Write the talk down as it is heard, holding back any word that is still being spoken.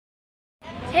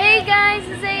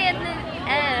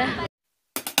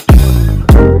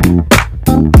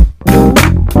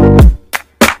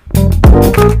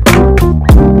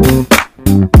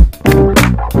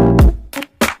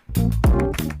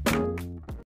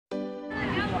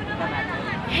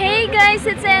Hey guys,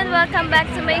 it's Jynn. Welcome back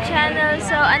to my channel.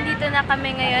 So, andito na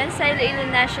kami ngayon sa Aeia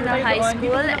National High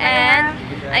School. And,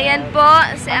 ayan po,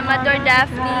 si Amador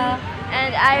Daphne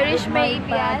and Irish May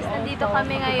Ibias. Nandito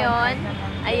kami ngayon.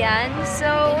 Ayan.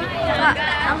 So,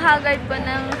 ang haggard po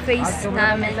ng face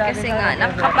namin kasi nga,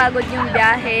 nakakapagod yung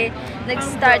biyahe.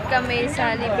 Nag-start kami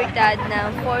sa Libertad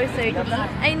na 4:30.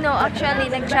 I know,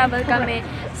 actually, nag-travel kami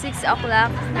 6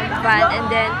 o'clock ng van. And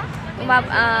then,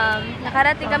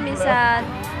 nakarating kami sa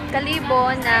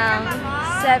Kalibo ng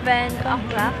 7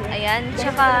 o'clock. Ayan.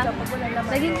 Tsaka,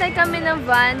 naghintay kami ng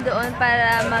van doon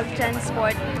para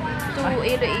mag-transport to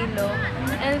Iloilo.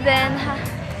 And then,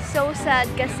 so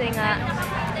sad kasi nga,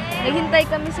 naghintay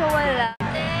kami sa wala.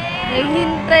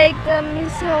 Naghintay kami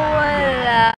sa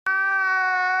wala.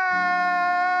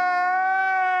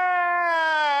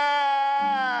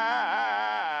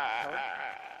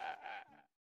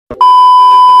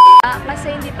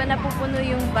 Kasi hindi pa napupuno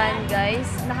yung van, guys.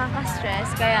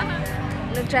 Nakaka-stress. Kaya,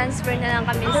 nag-transfer na lang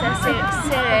kami sa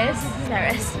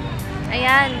Ceres.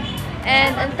 Ayan.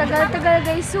 And, ang tagal-tagal,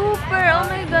 guys. Super! Oh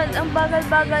my God! Ang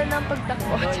bagal-bagal ng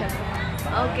pagtakbo.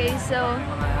 Okay, so,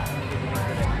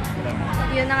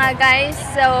 yun na nga, guys.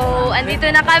 So, andito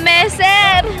na kami,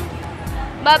 sir!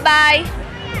 Bye-bye!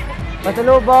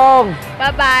 Matulubong!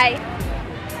 Bye-bye!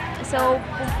 So,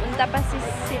 pupunta pa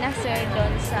sina sir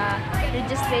doon sa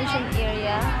registration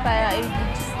area para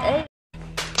i-register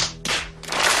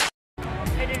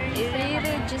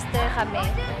kami.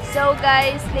 So,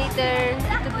 guys, later,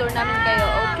 itutur namin kayo.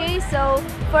 Okay? So,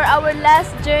 for our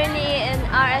last journey in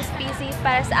RSPC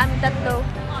para sa aming tatlo.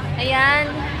 Ayan.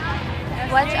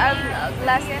 Watch our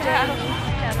last journey.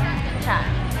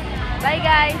 Bye,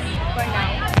 guys! For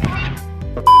now.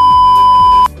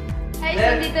 Guys,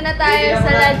 so dito na tayo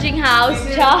sa lodging house,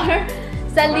 char.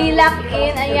 Sa Lilac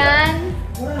Inn, ayan.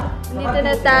 Dito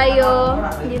na tayo.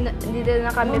 Dito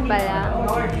na kami pala.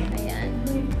 Ayan.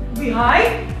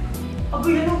 Hi!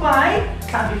 Agoy na bay?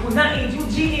 Sabi ko na,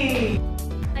 AUG eh.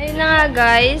 Ayun na nga,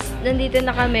 guys. Nandito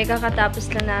na kami.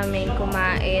 Kakatapos lang namin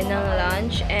kumain ng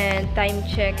lunch. And time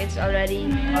check, it's already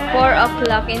 4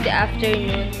 o'clock in the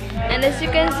afternoon. And as you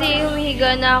can see,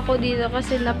 humihiga na ako dito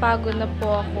kasi napagod na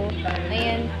po ako.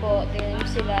 Ayan po. Tingnan mo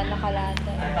sila,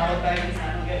 nakalata.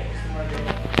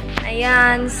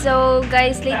 Ayan. So,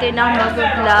 guys, later na ako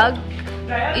mag-vlog.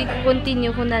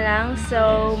 I-continue ko na lang.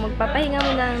 So, magpapahinga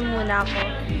muna ako.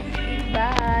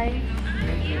 Bye!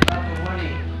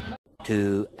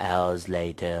 2 hours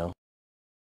later.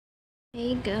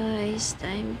 Hey guys,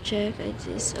 time check.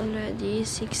 It's already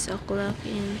 6 o'clock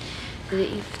in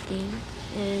the evening.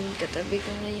 And katabi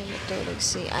ko ngayon matulog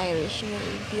si Irish May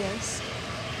Ibias.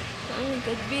 Oh my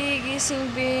God, big gising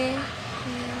big.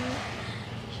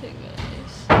 Siya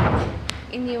guys.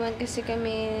 Iniwan kasi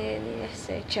kami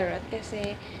sa charot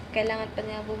kasi kailangan pa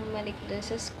niya bumalik dun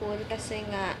sa school kasi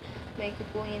nga may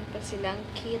kukunin pa silang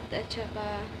kit at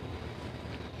saka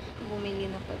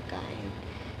bumili ng pagkain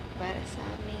para sa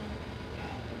aming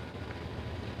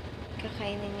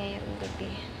kakainin ngayong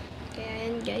gabi. Kaya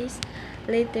yan guys,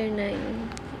 later na yung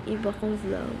iba kong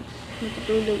vlog.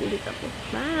 Matutulog ulit ako.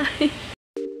 Bye!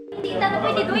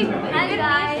 Hi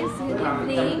guys! Good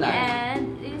evening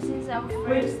and this is our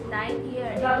first night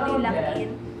here in Lilac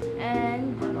Inn.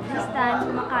 And this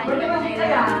time, kumakain kami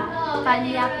ng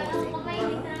panyako.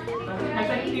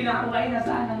 Nagsaliti na ako kayo,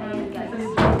 nasaan ang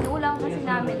Ang ulam kasi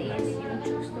namin is yung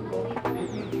choose to go.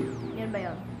 Yan ba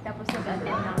yun? Tapos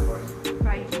nag-attend ng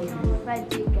fried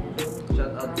chicken.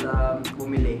 Shout out sa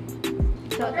bumili.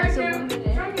 Shout out sa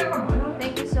bumili.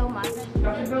 Thank you so much.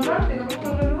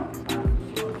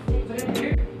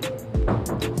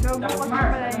 So, bukas na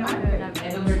pala yung ano namin.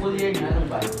 Anong full year na? Anong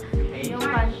ba? Yung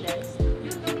contest.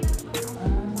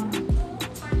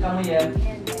 Kamu yan?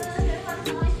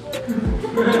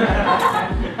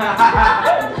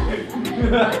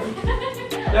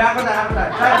 Ako na.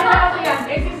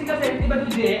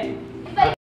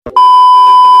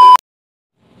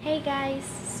 Hey guys!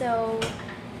 So,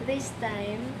 this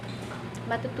time,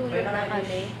 matutulog na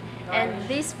kami. And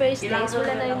these first days,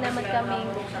 wala na rin naman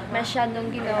kaming masyadong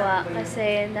ginawa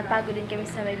kasi napagod din kami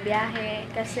sa may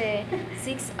biyahe. Kasi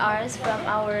 6 hours from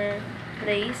our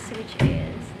place, which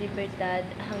is Libertad,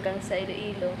 hanggang sa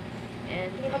Iloilo.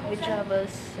 And we travel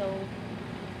so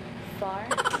far.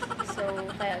 So,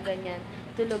 kaya ganyan.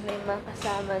 Tulog na yung mga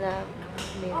kasama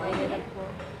namin. Ayan na po.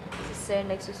 Si Sir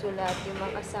nagsusulat. Yung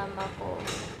mga kasama ko,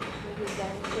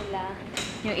 nagigan sila.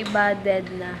 Yung iba dead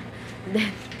na.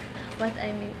 Dead. What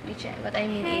I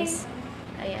mean is,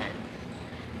 ayan.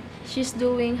 She's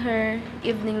doing her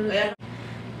evening routine.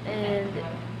 And,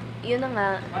 yun na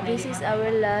nga. This is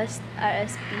our last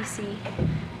RSPC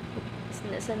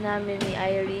sa namin ni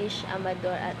Irish,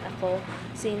 Amador at ako,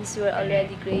 since we're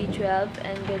already grade 12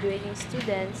 and graduating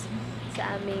students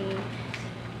sa aming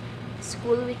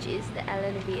school, which is the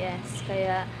LNBS.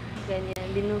 Kaya ganyan,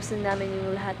 binusan namin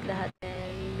yung lahat-lahat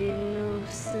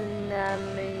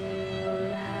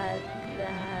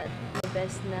the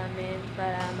best namin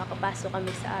para makapasok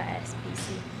kami sa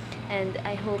RSPC. And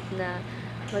I hope na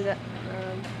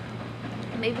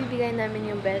maibibigay namin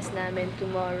yung best namin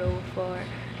tomorrow for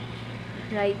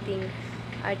writing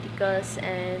articles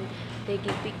and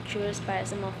taking pictures para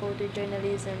sa mga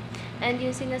photojournalism. And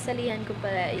yung sinasalihan ko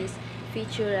pala is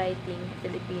feature writing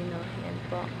Filipino. Yan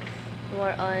po.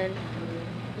 More on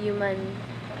human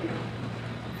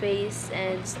face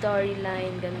and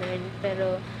storyline, ganun.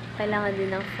 Pero kailangan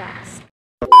din ng facts.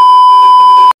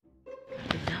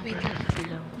 Wait lang.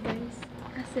 Guys,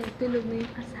 kasi tulog na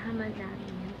yung kasama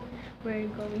namin. We're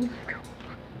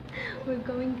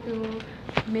going to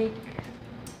make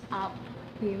up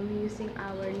him using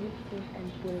our lip tint and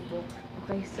pulbo.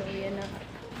 Okay, so yan na.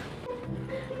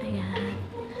 Ayan.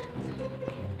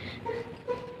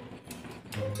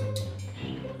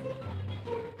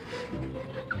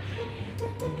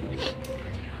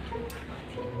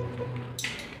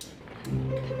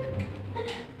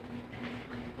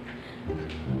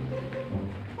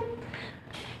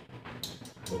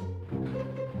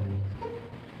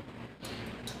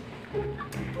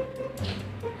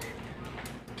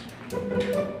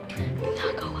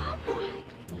 Ginagawa mo.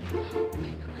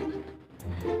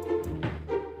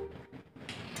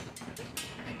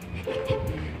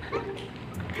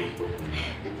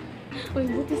 Uy,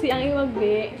 buti si Aeia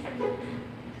magbe.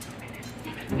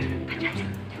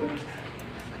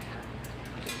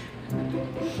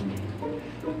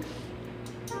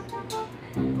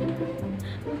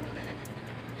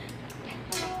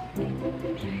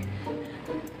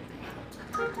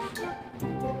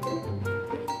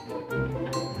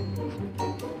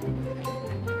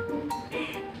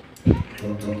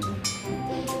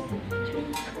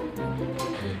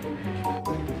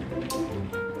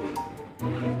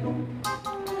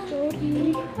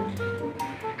 Sorry.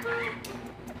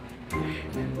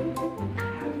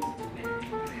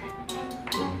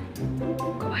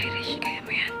 Go Irish, kaya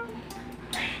mo yan.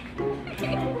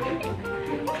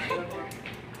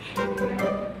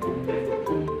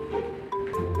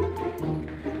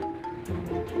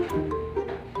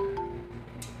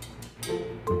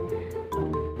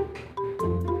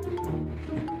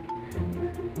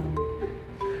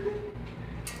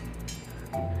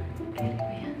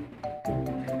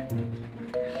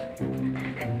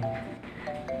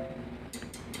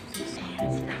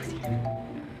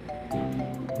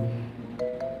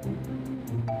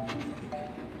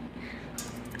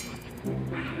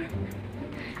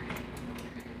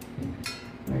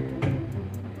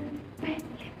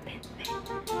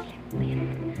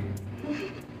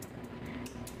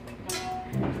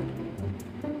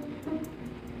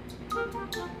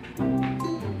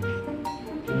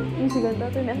 Sige,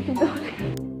 tato na ang tidori.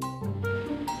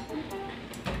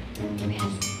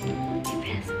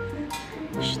 Yes.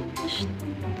 Shh, shh.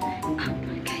 Oh,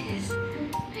 guys.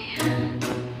 Ayan.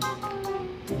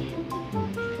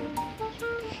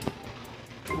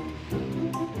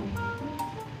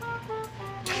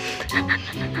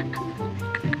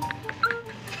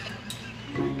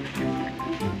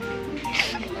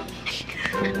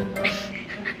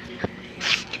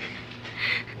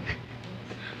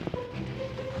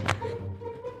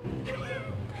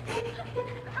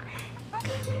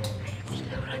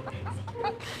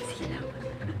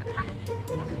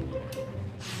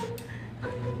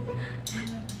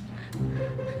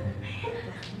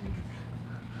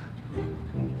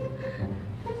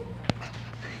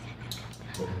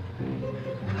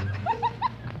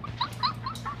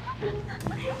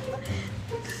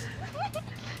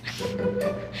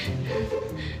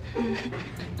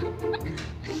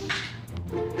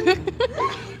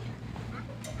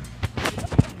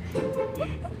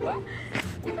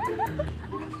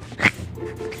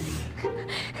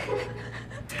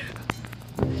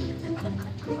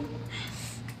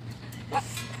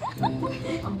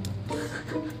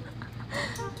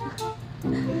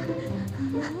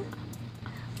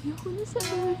 Ayoko na sa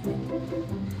baby.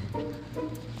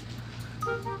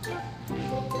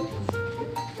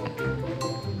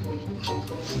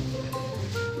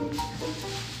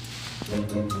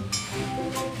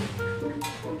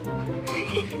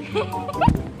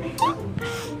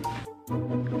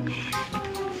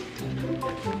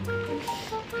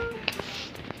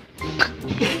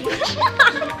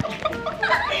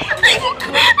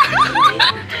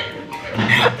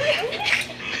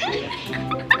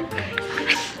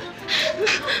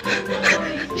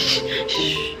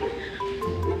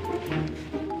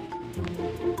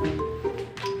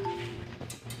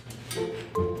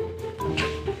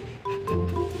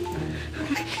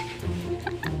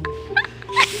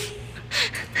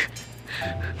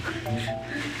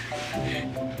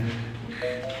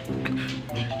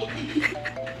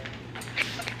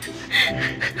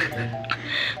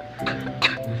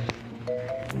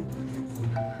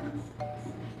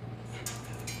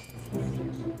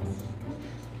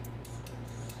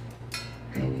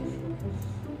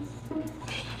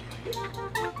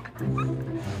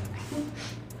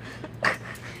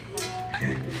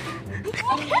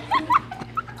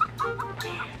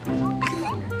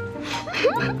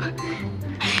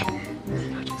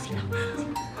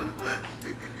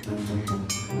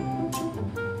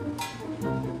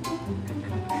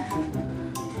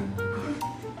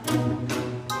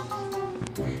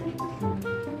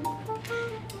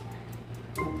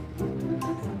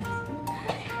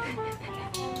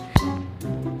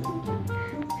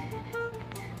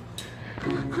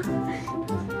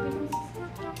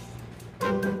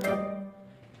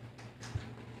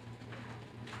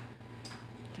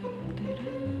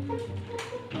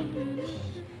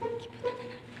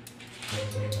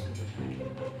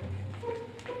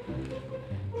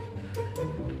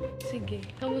 sige.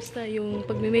 Kamusta yung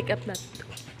pagme-makeup natin?